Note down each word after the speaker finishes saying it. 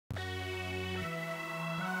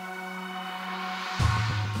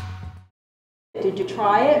Did you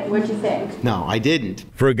try it? What'd you think? No, I didn't.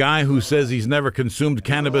 For a guy who says he's never consumed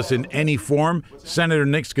cannabis in any form, Senator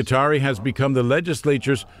Nick Scutari has become the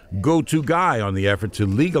legislature's go-to guy on the effort to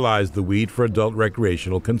legalize the weed for adult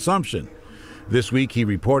recreational consumption. This week, he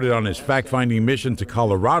reported on his fact-finding mission to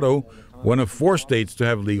Colorado, one of 4 states to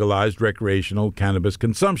have legalized recreational cannabis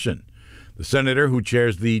consumption. The senator, who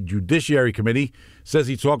chairs the Judiciary Committee, says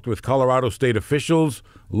he talked with Colorado state officials,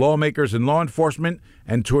 lawmakers, and law enforcement,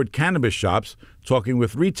 and toured cannabis shops, talking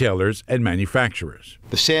with retailers and manufacturers.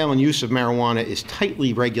 The sale and use of marijuana is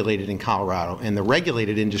tightly regulated in Colorado, and the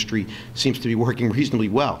regulated industry seems to be working reasonably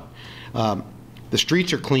well. The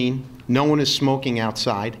streets are clean. No one is smoking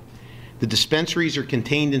outside. The dispensaries are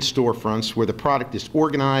contained in storefronts where the product is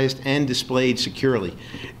organized and displayed securely.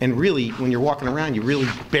 And really, when you're walking around, you really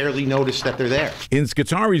barely notice that they're there. In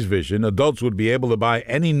Scutari's vision, adults would be able to buy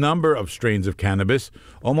any number of strains of cannabis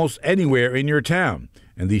almost anywhere in your town.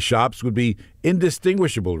 And these shops would be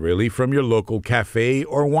indistinguishable, really, from your local cafe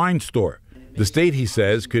or wine store. The state, he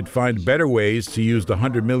says, could find better ways to use the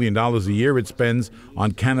 $100 million a year it spends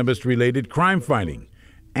on cannabis-related crime fighting.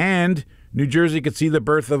 And New Jersey could see the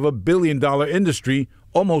birth of a billion-dollar industry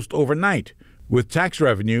almost overnight, with tax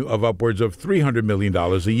revenue of upwards of $300 million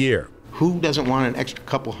a year. Who doesn't want an extra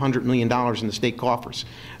couple $100 million in the state coffers?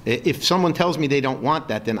 If someone tells me they don't want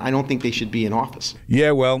that, then I don't think they should be in office.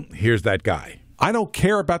 Yeah, well, here's that guy. I don't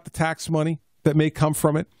care about the tax money that may come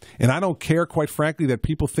from it, and I don't care, quite frankly, that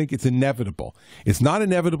people think it's inevitable. It's not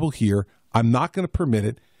inevitable here. I'm not going to permit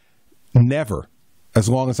it. Never. As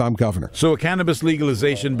long as I'm governor. So a cannabis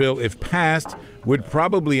legalization bill, if passed, would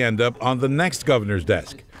probably end up on the next governor's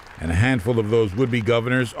desk. And a handful of those would-be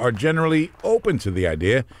governors are generally open to the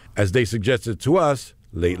idea, as they suggested to us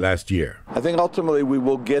late last year. I think ultimately we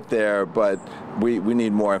will get there, but we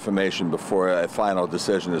need more information before a final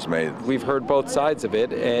decision is made. We've heard both sides of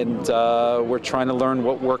it, and we're trying to learn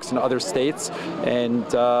what works in other states, and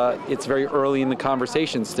it's very early in the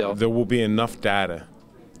conversation still. There will be enough data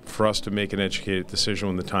for us to make an educated decision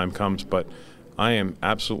when the time comes, but I am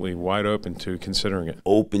absolutely wide open to considering it.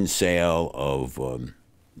 Open sale of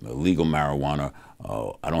legal marijuana,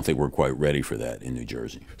 I don't think we're quite ready for that in New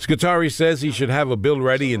Jersey. Scutari says he should have a bill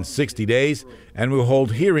ready in 60 days and will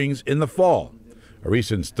hold hearings in the fall. A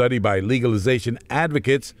recent study by legalization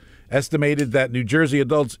advocates estimated that New Jersey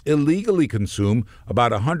adults illegally consume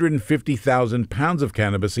about 150,000 pounds of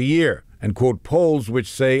cannabis a year, and quote polls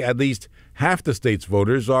which say at least half the state's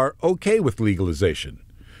voters are okay with legalization.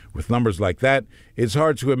 With numbers like that, it's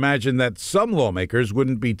hard to imagine that some lawmakers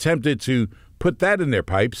wouldn't be tempted to put that in their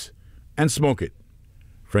pipes and smoke it.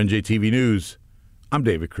 For NJTV News, I'm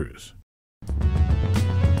David Cruz.